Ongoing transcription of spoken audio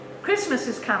Christmas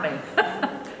is coming.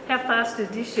 How fast did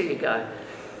this year go?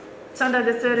 Sunday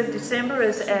the 3rd of December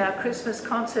is our Christmas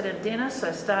concert and dinner,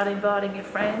 so start inviting your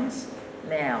friends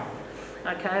now.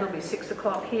 Okay, it'll be 6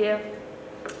 o'clock here.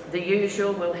 The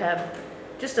usual, we'll have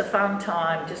just a fun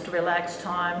time, just a relaxed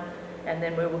time, and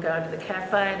then we will go to the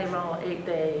cafe and everyone will eat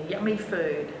their yummy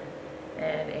food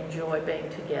and enjoy being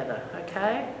together,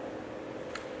 okay?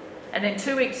 And then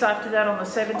 2 weeks after that, on the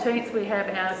 17th, we have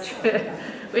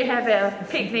our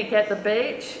picnic at the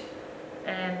beach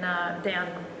and down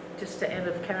just the end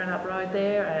of Karrinyup Road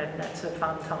there, and that's a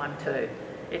fun time too.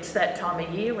 It's that time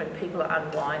of year when people are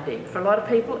unwinding. For a lot of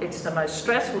people, it's the most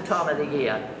stressful time of the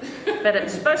year, but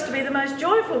it's supposed to be the most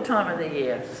joyful time of the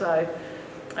year. So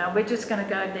we're just going to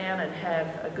go down and have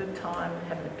a good time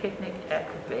having a picnic at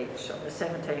the beach on the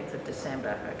 17th of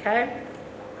December, okay?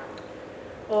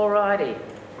 Alrighty.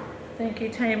 Thank you,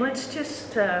 team. Let's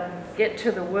just get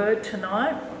to the word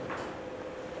tonight.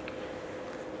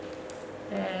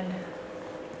 And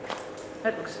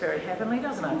that looks very heavenly,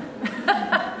 doesn't it?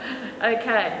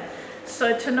 Okay,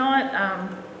 so tonight,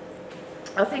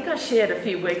 I think I shared a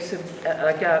few weeks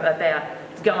ago about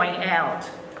going out,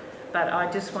 but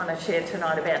I just want to share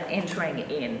tonight about entering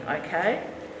in, okay?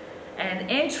 And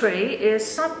entry is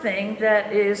something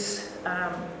that is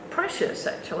precious,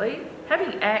 actually.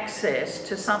 Having access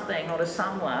to something or to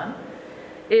someone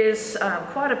is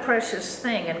quite a precious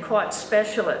thing and quite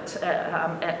special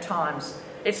at times.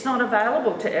 It's not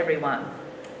available to everyone.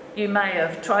 You may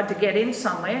have tried to get in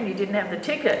somewhere and you didn't have the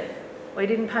ticket, or you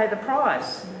didn't pay the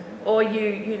price, or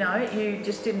you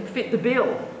just didn't fit the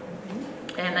bill.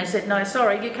 And they said, no,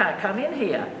 sorry, you can't come in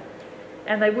here.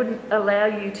 And they wouldn't allow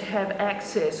you to have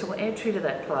access or entry to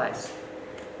that place.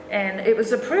 And it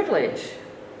was a privilege.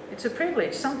 It's a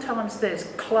privilege. Sometimes there's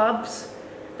clubs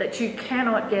that you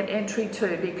cannot get entry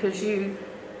to because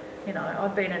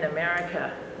I've been in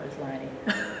America. Where's Laney?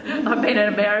 I've been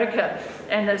in America,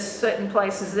 and there's certain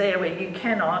places there where you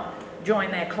cannot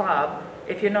join their club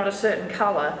if you're not a certain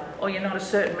colour or you're not a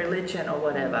certain religion or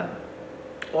whatever,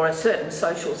 or a certain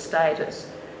social status.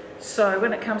 So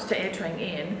when it comes to entering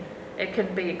in, it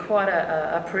can be quite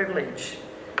a privilege.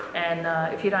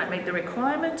 And if you don't meet the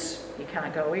requirements, you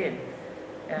can't go in.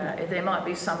 There might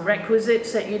be some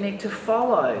requisites that you need to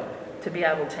follow to be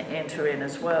able to enter in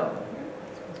as well.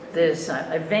 There's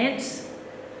events,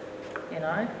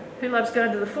 who loves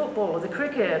going to the football or the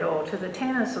cricket or to the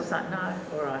tennis or something? No?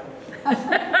 All right.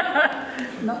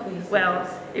 Not these Well,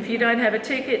 days. if you don't have a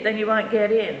ticket, then you won't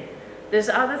get in. There's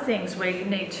other things where you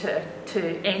need to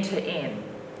enter in,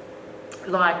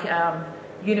 like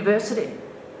university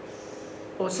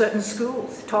or certain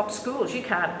schools, top schools. You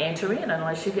can't enter in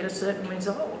unless you get a certain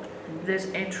result. There's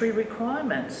entry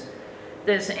requirements.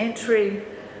 There's entry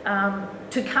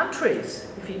to countries.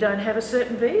 If you don't have a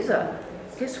certain visa,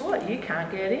 guess what? You can't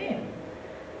get in.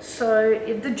 So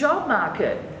the job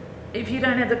market, if you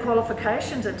don't have the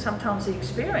qualifications and sometimes the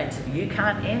experience, you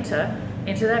can't enter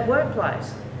into that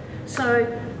workplace.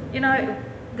 So,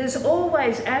 there's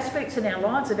always aspects in our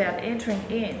lives about entering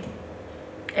in.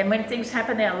 And when things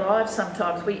happen in our lives,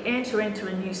 sometimes we enter into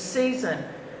a new season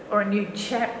or a new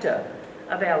chapter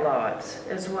of our lives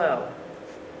as well.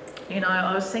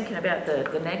 I was thinking about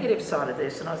the negative side of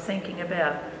this, and I was thinking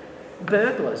about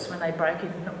burglars when they break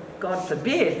in. God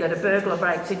forbid that a burglar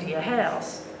breaks into your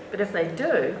house, but if they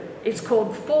do, it's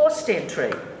called forced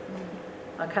entry.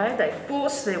 Okay, they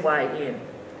force their way in.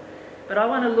 But I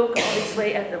want to look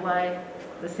obviously at the way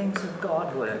the things of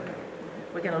God work.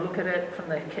 We're going to look at it from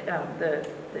the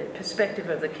perspective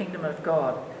of the kingdom of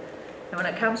God. And when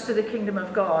it comes to the kingdom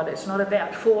of God, it's not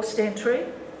about forced entry,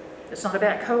 it's not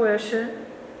about coercion,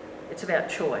 it's about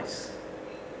choice.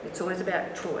 It's always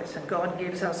about choice, and God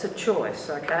gives us a choice,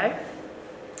 okay?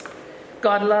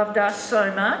 God loved us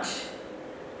so much.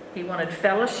 He wanted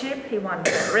fellowship, he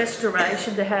wanted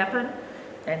restoration to happen,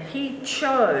 and he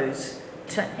chose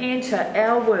to enter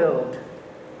our world.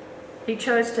 He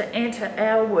chose to enter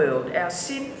our world, our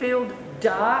sin-filled,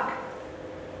 dark,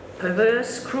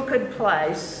 perverse, crooked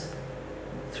place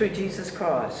through Jesus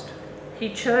Christ.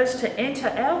 He chose to enter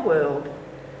our world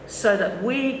so that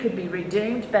we could be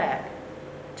redeemed back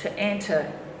to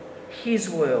enter his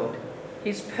world,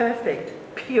 his perfect,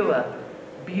 pure,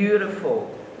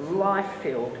 beautiful,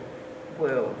 life-filled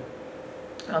world.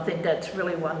 I think that's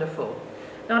really wonderful.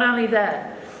 Not only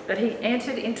that, but he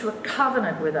entered into a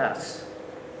covenant with us,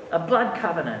 a blood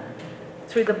covenant,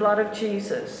 through the blood of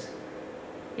Jesus.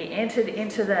 He entered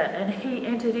into that, and he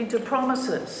entered into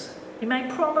promises. He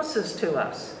made promises to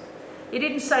us. He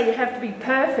didn't say you have to be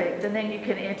perfect and then you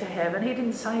can enter heaven. He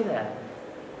didn't say that.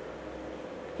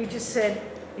 He just said,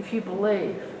 if you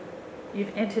believe,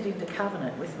 you've entered into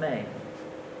covenant with me.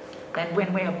 And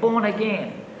when we are born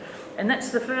again, and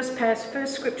that's the first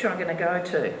scripture I'm going to go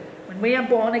to. When we are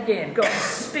born again, God's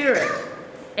Spirit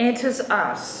enters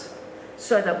us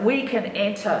so that we can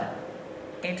enter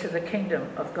into the kingdom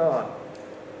of God.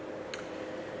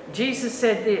 Jesus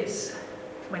said this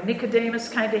when Nicodemus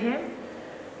came to him,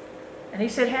 and he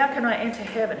said, "How can I enter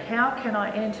heaven? How can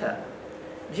I enter?"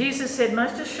 Jesus said,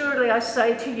 "Most assuredly I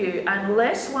say to you,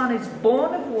 unless one is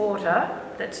born of water,"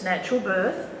 that's natural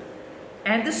birth,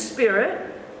 "and the Spirit,"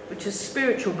 which is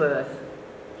spiritual birth,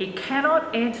 he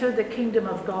cannot enter the kingdom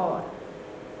of God.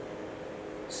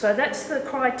 So that's the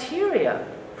criteria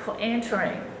for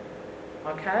entering,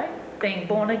 okay? Being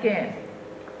born again.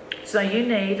 So you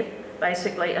need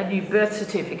basically a new birth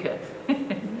certificate.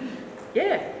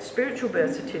 Yeah, spiritual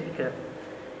birth certificate.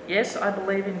 Yes, I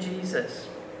believe in Jesus.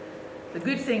 The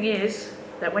good thing is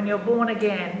that when you're born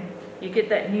again, you get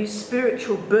that new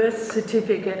spiritual birth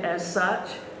certificate as such.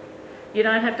 You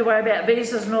don't have to worry about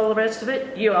visas and all the rest of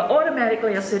it. You are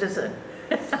automatically a citizen.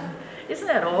 Isn't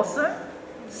that awesome?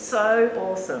 So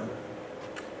awesome.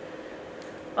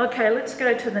 Okay, let's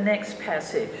go to the next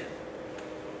passage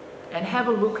and have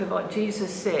a look at what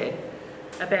Jesus said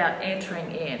about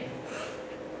entering in.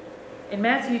 In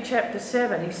Matthew chapter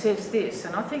 7, he says this,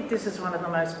 and I think this is one of the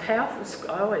most powerful,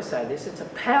 I always say this, it's a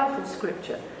powerful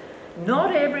scripture.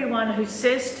 "Not everyone who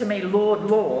says to me, 'Lord,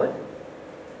 Lord,'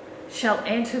 shall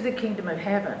enter the kingdom of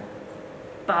heaven,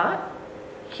 but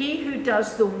he who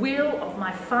does the will of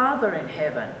my Father in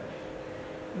heaven.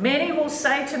 Many will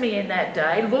say to me in that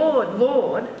day, 'Lord,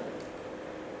 Lord,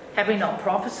 have we not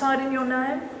prophesied in your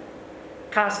name,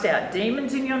 cast out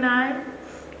demons in your name,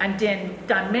 and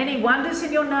done many wonders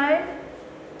in your name?'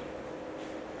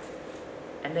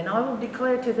 And then I will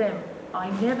declare to them,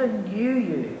 'I never knew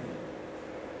you.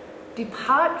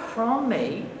 Depart from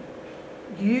me,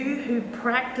 you who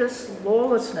practice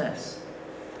lawlessness.'"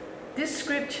 This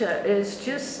scripture is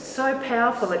just so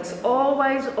powerful. It's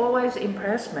always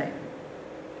impressed me,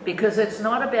 because it's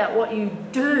not about what you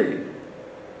do,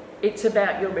 it's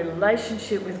about your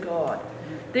relationship with God.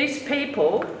 These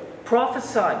people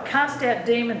prophesied, cast out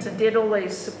demons, and did all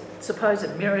these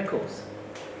supposed miracles,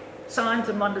 signs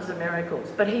and wonders and miracles.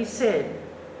 But he said,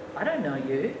 "I don't know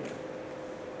you.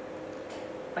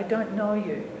 I don't know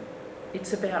you."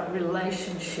 It's about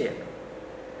relationship.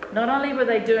 Not only were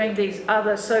they doing these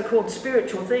other so-called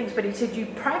spiritual things, but he said, "You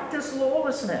practice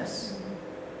lawlessness."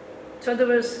 So there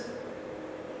was,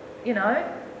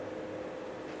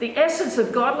 the essence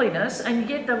of godliness, and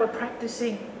yet they were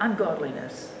practicing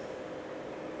ungodliness.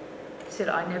 He said,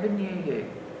 "I never knew you.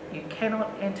 You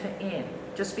cannot enter in.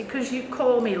 Just because you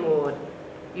call me Lord,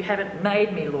 you haven't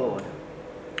made me Lord.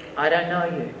 I don't know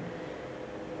you."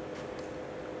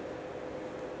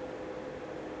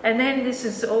 And then this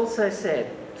is also said,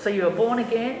 so you are born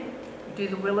again, you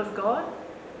do the will of God.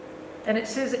 And it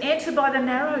says, "Enter by the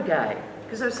narrow gate."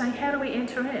 Because they were saying, how do we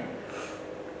enter in?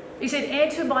 He said,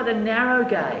 "Enter by the narrow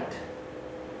gate.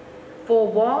 For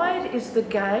wide is the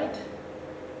gate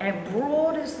and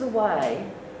broad is the way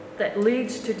that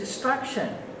leads to destruction.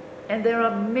 And there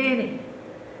are many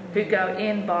who go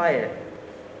in by it."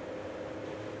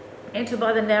 Enter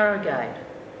by the narrow gate.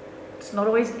 It's not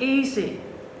always easy.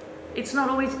 It's not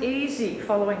always easy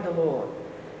following the Lord.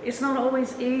 It's not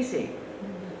always easy.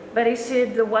 But he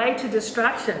said the way to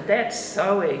destruction, that's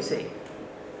so easy.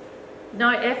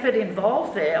 No effort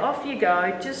involved there. Off you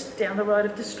go, just down the road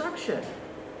of destruction.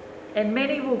 And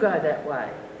many will go that way.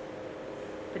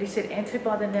 But he said, enter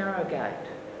by the narrow gate.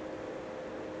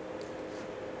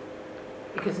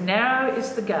 Because narrow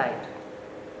is the gate.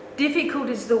 Difficult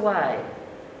is the way.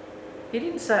 He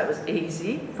didn't say it was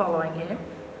easy following him.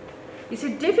 He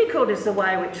said, difficult is the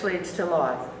way which leads to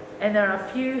life, and there are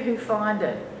few who find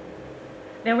it.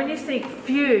 Now, when you think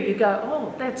few, you go,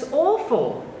 oh, that's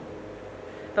awful.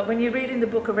 But when you read in the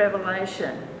book of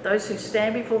Revelation, those who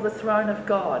stand before the throne of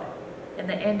God in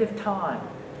the end of time,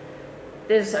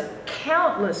 there's a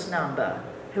countless number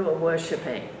who are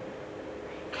worshipping.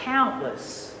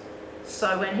 Countless.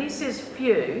 So when he says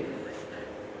few,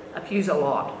 a few's a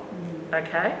lot,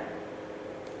 okay?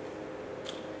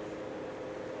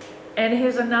 And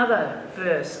here's another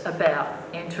verse about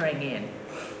entering in.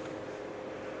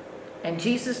 And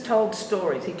Jesus told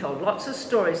stories. He told lots of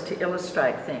stories to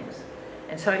illustrate things.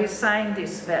 And so he's saying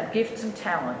this about gifts and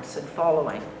talents and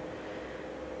following.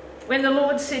 When the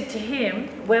Lord said to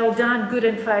him, well done, good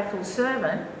and faithful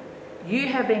servant, you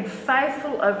have been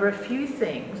faithful over a few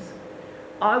things.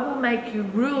 I will make you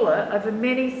ruler over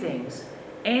many things.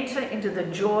 Enter into the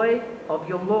joy of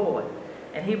your Lord.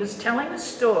 And he was telling a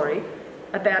story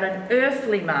about an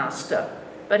earthly master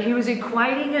But he was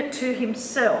equating it to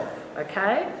himself,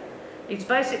 okay? He's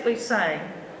basically saying,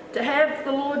 to have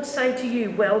the Lord say to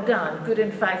you, well done, good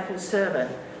and faithful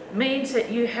servant, means that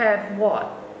you have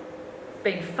what?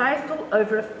 Been faithful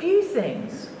over a few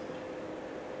things.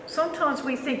 Sometimes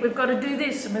we think we've got to do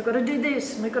this, and we've got to do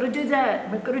this, and we've got to do that,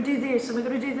 and we've got to do this, and we've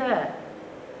got to do that.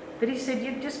 But he said,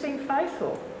 you've just been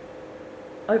faithful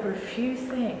over a few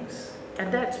things, and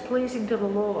that's pleasing to the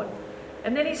Lord.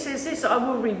 And then he says this, I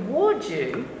will reward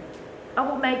you, I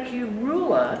will make you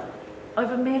ruler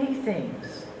over many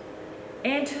things.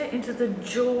 Enter into the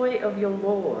joy of your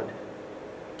Lord.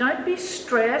 Don't be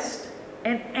stressed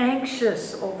and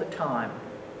anxious all the time.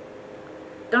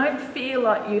 Don't feel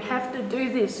like you have to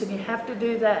do this and you have to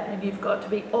do that and you've got to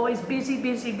be always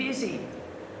busy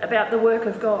about the work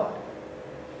of God.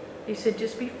 He said,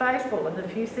 just be faithful in the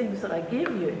few things that I give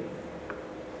you,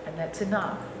 and that's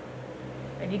enough.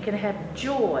 And you can have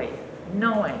joy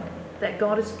knowing that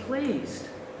God is pleased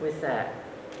with that.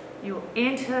 You'll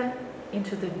enter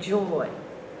into the joy.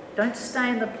 Don't stay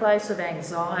in the place of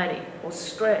anxiety or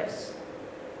stress.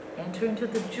 Enter into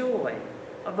the joy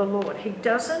of the Lord. He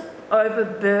doesn't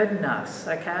overburden us,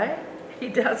 okay? He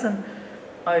doesn't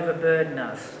overburden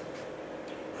us.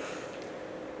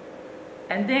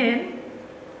 And then,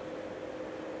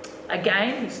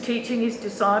 again, he's teaching his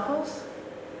disciples,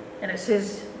 and it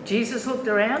says, Jesus looked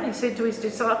around, he said to his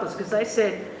disciples, because they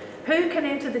said, who can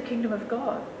enter the kingdom of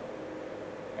God?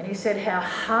 And he said how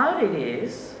hard it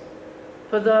is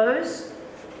for those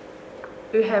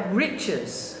who have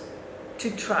riches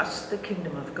to trust the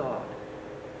kingdom of God.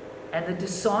 And the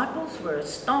disciples were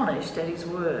astonished at his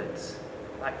words.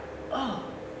 Like, oh,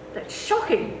 that's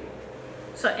shocking.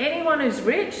 So anyone who's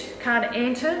rich can't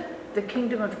enter the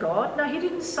kingdom of God? No, he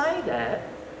didn't say that.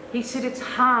 He said it's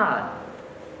hard.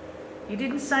 He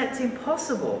didn't say it's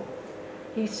impossible.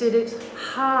 He said it's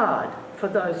hard for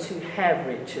those who have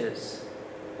riches.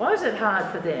 Why is it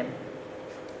hard for them?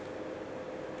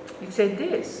 He said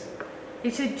this. He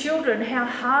said, children, how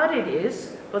hard it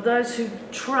is for those who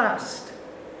trust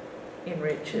in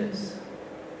riches.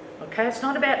 Okay, it's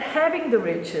not about having the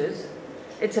riches.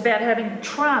 It's about having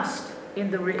trust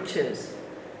in the riches.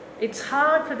 It's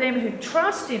hard for them who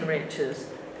trust in riches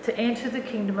to enter the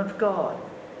kingdom of God.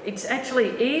 It's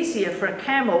actually easier for a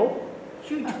camel,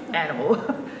 huge animal,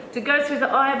 to go through the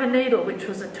eye of a needle, which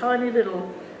was a tiny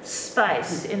little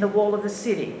space in the wall of the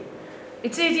city.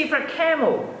 It's easier for a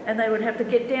camel, and they would have to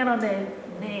get down on their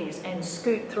knees and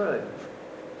scoot through.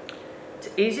 It's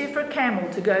easier for a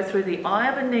camel to go through the eye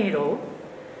of a needle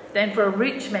than for a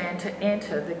rich man to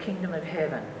enter the kingdom of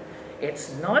heaven.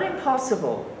 It's not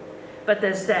impossible, but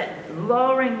there's that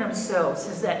lowering themselves,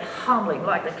 there's that humbling,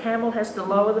 like the camel has to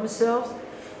lower themselves.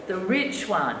 The rich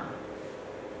one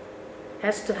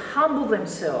has to humble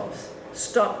themselves,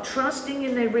 stop trusting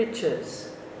in their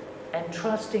riches and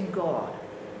trust in God.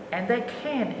 And they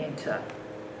can enter.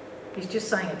 He's just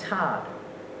saying it's hard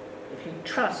if you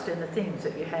trust in the things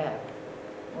that you have.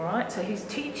 All right, so he's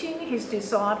teaching his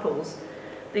disciples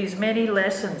these many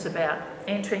lessons about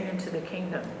entering into the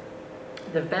kingdom,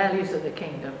 the values of the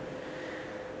kingdom.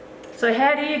 So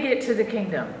how do you get to the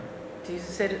kingdom? Jesus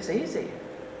said it's easy.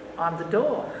 I'm the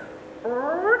door.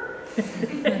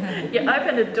 You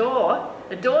open a door.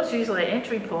 The door's usually an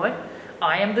entry point.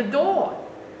 I am the door.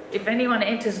 If anyone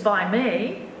enters by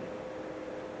me,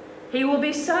 he will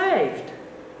be saved.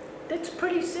 That's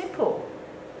pretty simple.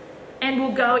 And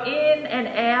will go in and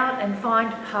out and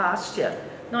find pasture.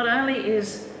 Not only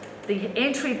is the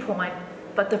entry point,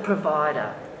 but the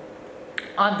provider.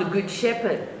 I'm the good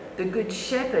shepherd. The good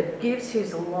shepherd gives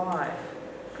his life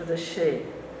for the sheep.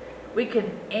 We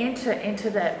can enter into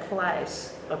that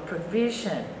place of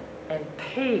provision and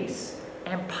peace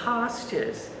and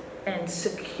pastures and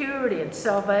security and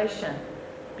salvation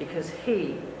because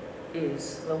he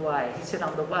is the way. He said,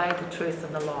 I'm the way, the truth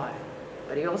and the life.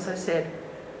 But he also said,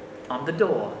 I'm the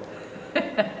door.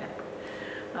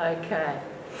 Okay.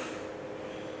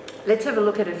 Let's have a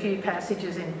look at a few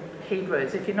passages in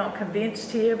Hebrews. If you're not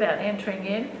convinced here about entering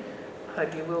in, I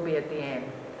hope you will be at the end.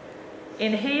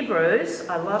 In Hebrews,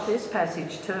 I love this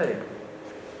passage too.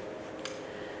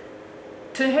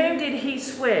 To whom did he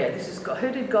swear? This is God.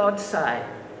 Who did God say?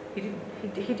 He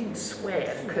didn't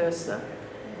swear and curse them.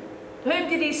 Whom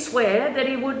did he swear that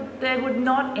they would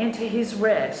not enter his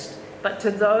rest, but to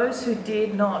those who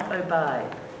did not obey?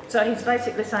 So he's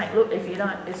basically saying, look, if you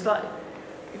don't, it's like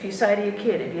if you say to your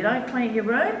kid, if you don't clean your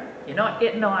room, you're not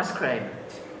getting ice cream.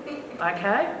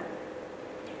 Okay?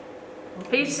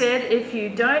 He said, if you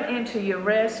don't enter your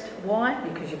rest, why?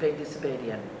 Because you've been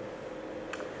disobedient.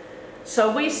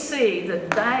 So we see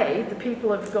that they, the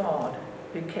people of God,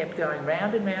 who kept going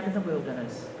round and round in the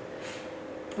wilderness.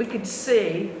 We could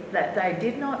see that they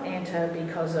did not enter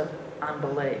because of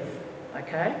unbelief.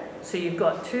 Okay? So you've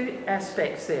got two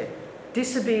aspects there.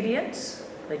 Disobedience,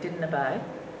 they didn't obey,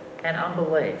 and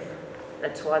unbelief.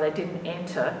 That's why they didn't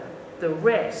enter the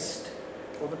rest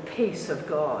or the peace of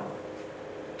God.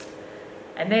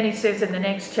 And then he says in the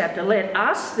next chapter, let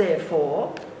us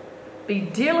therefore be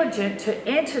diligent to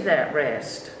enter that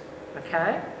rest.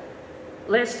 Okay?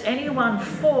 Lest anyone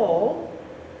fall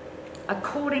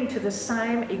according to the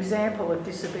same example of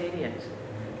disobedience.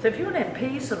 So if you want to have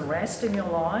peace and rest in your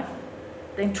life,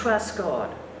 then trust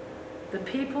God. The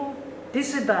people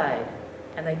disobeyed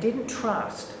and they didn't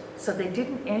trust, so they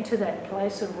didn't enter that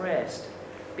place of rest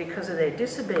because of their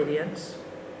disobedience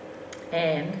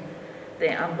and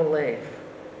their unbelief.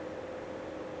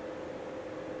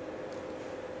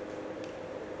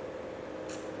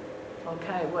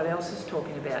 Okay, what else is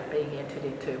talking about being entered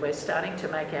into? We're starting to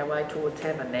make our way towards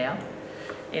heaven now.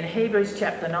 In Hebrews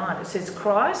chapter 9, it says,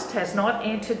 Christ has not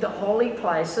entered the holy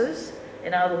places,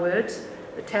 in other words,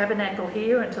 the tabernacle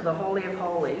here into the Holy of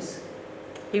Holies.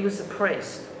 He was the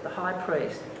priest, the high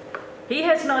priest. He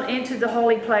has not entered the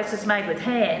holy places made with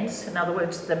hands, in other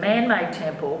words, the man-made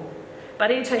temple,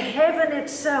 but into heaven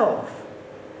itself,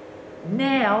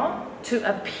 now to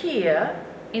appear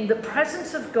in the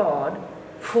presence of God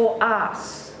for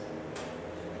us.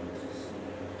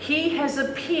 He has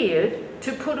appeared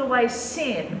to put away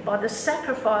sin by the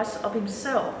sacrifice of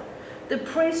himself. The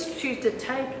priests used to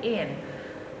take in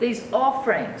these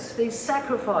offerings, these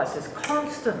sacrifices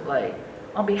constantly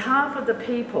on behalf of the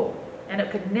people, and it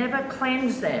could never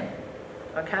cleanse them.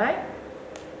 Okay?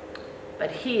 But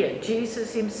here,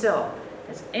 Jesus himself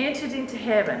has entered into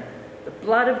heaven. The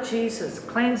blood of Jesus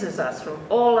cleanses us from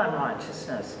all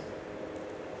unrighteousness.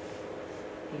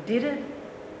 He did it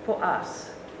for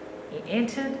us. He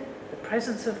entered the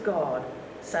presence of God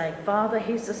saying, Father,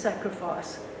 here's the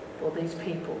sacrifice for these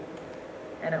people.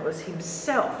 And it was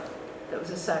himself that was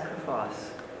a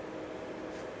sacrifice.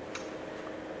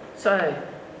 So,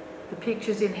 the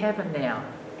picture's in heaven now.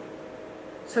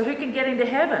 So who can get into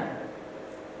heaven?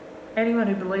 Anyone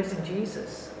who believes in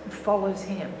Jesus and follows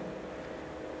him.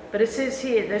 But it says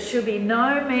here, there shall be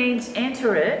no means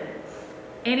enter it,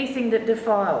 anything that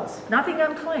defiles, nothing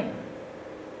unclean.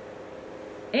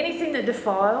 Anything that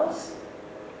defiles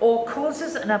or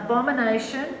causes an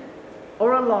abomination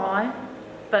or a lie,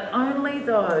 but only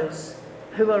those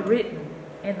who are written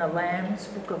in the Lamb's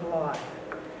book of life.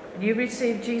 And you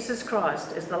receive Jesus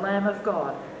Christ as the Lamb of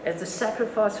God, as the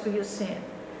sacrifice for your sin.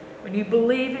 When you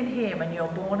believe in him and you're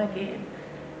born again,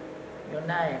 your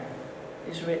name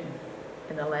is written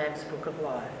in the Lamb's book of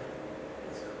life.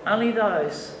 Only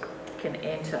those can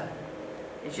enter.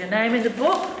 Is your name in the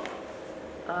book?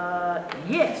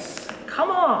 Yes.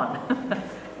 Come on.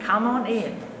 Come on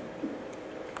in.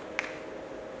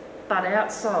 But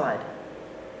outside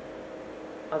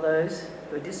are those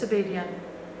who are disobedient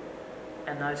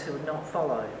and those who would not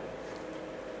follow.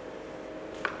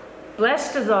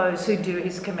 Blessed are those who do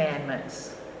his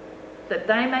commandments, that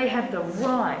they may have the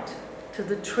right to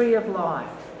the tree of life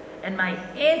and may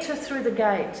enter through the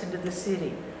gates into the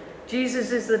city.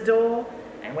 Jesus is the door,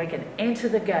 and we can enter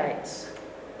the gates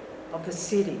of the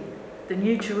city, the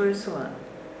new Jerusalem,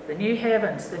 the new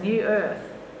heavens, the new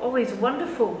earth. All these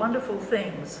wonderful, wonderful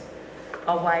things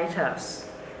await us.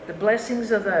 The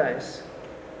blessings are those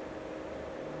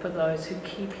for those who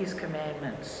keep his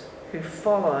commandments, who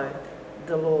follow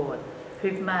the Lord,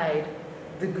 who've made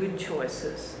the good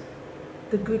choices.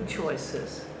 The good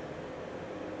choices.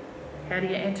 How do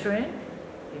you enter in?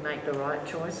 You make the right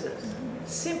choices.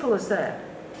 Simple as that.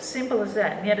 Simple as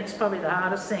that. And yet it's probably the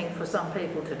hardest thing for some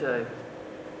people to do.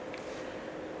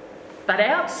 But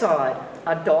outside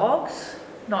are dogs,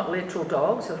 not literal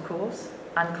dogs, of course,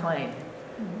 unclean.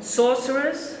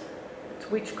 Sorcerers, it's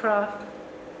witchcraft.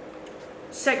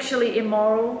 Sexually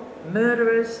immoral,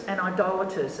 murderers and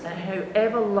idolaters, and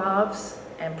whoever loves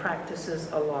and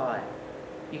practices a lie.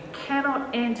 You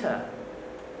cannot enter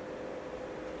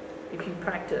if you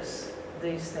practice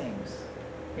these things,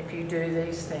 if you do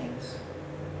these things.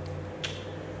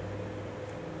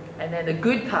 And then the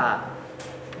good part,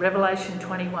 Revelation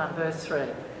 21 verse 3.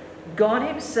 God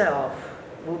himself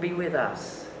will be with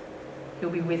us. He'll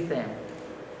be with them.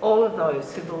 All of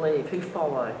those who believe, who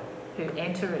follow, who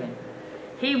enter in.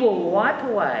 He will wipe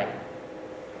away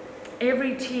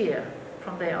every tear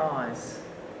from their eyes.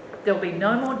 There'll be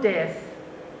no more death,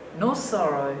 nor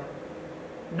sorrow,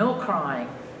 nor crying.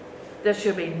 There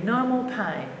shall be no more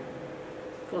pain,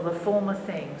 for the former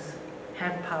things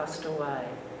have passed away.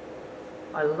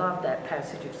 I love that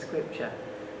passage of scripture.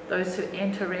 Those who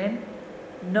enter in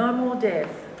No more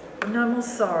death, no more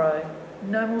sorrow,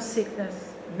 no more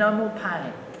sickness, no more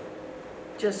pain.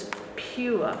 Just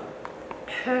pure,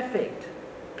 perfect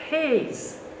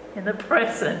peace in the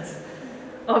presence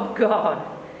of God.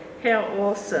 How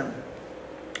awesome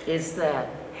is that?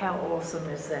 How awesome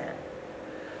is that?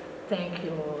 Thank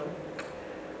you, Lord.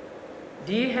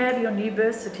 Do you have your new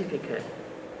birth certificate?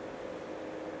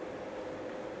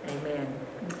 Amen.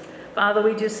 Father,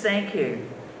 we just thank you.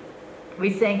 We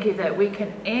thank you that we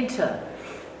can enter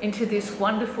into this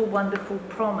wonderful, wonderful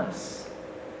promise,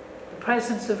 the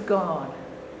presence of God.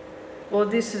 Lord,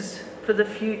 this is for the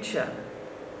future.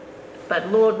 But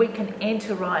Lord, we can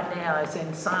enter right now, as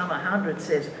in Psalm 100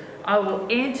 says, I will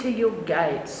enter your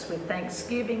gates with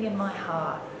thanksgiving in my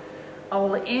heart. I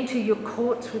will enter your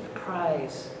courts with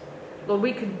praise. Lord,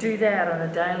 we can do that on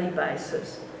a daily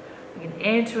basis. We can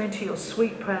enter into your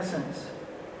sweet presence.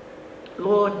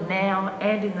 Lord, now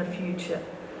and in the future.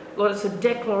 Lord, it's a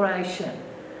declaration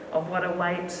of what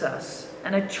awaits us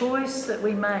and a choice that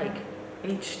we make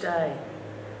each day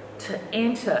to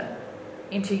enter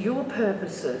into your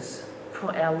purposes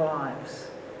for our lives,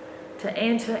 to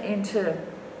enter into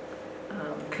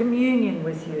communion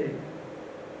with you,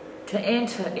 to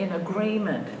enter in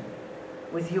agreement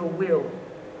with your will,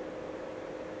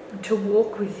 to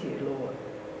walk with you, Lord,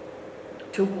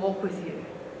 to walk with you,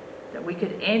 that we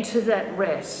could enter that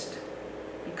rest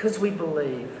because we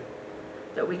believe,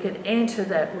 that we could enter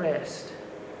that rest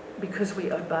because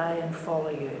we obey and follow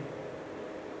you.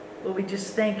 Lord, we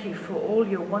just thank you for all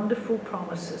your wonderful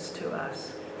promises to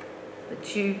us,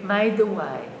 that you've made the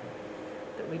way,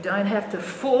 that we don't have to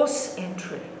force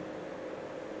entry.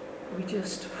 We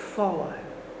just follow.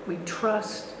 We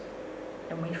trust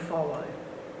and we follow.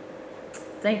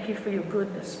 Thank you for your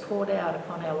goodness poured out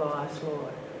upon our lives,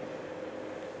 Lord.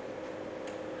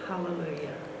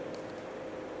 Hallelujah.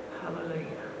 Hallelujah.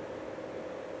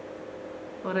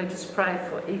 Lord, I just pray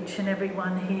for each and every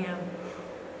one here,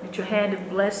 that your hand of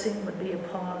blessing would be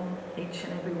upon each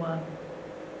and every one.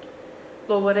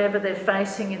 Lord, whatever they're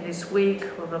facing in this week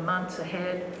or the months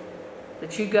ahead,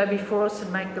 that you go before us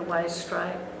and make the way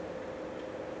straight.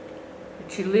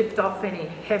 That you lift off any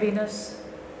heaviness,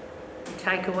 you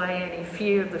take away any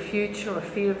fear of the future or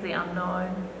fear of the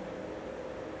unknown.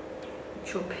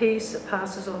 That your peace that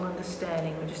passes all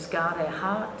understanding would just guard our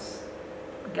hearts,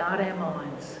 guard our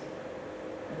minds,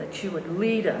 and that you would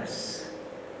lead us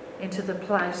into the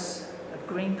place of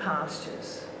green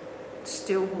pastures,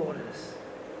 still waters,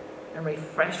 and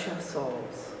refresh our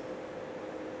souls.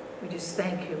 We just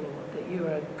thank you, Lord, that you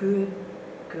are a good,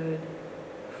 good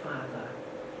Father.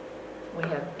 We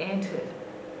have entered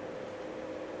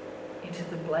into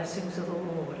the blessings of the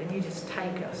Lord, and you just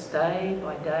take us day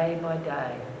by day by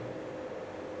day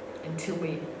until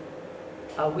we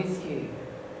are with you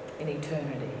in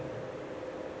eternity.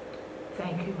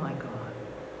 Thank you, my God.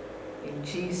 In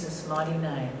Jesus' mighty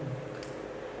name.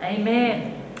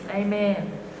 Amen.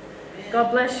 Amen.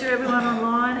 God bless you, everyone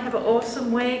online. Have an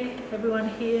awesome week. Everyone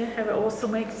here, have an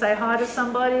awesome week. Say hi to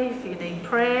somebody. If you need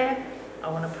prayer, I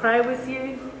want to pray with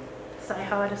you. Say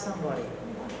hi to somebody.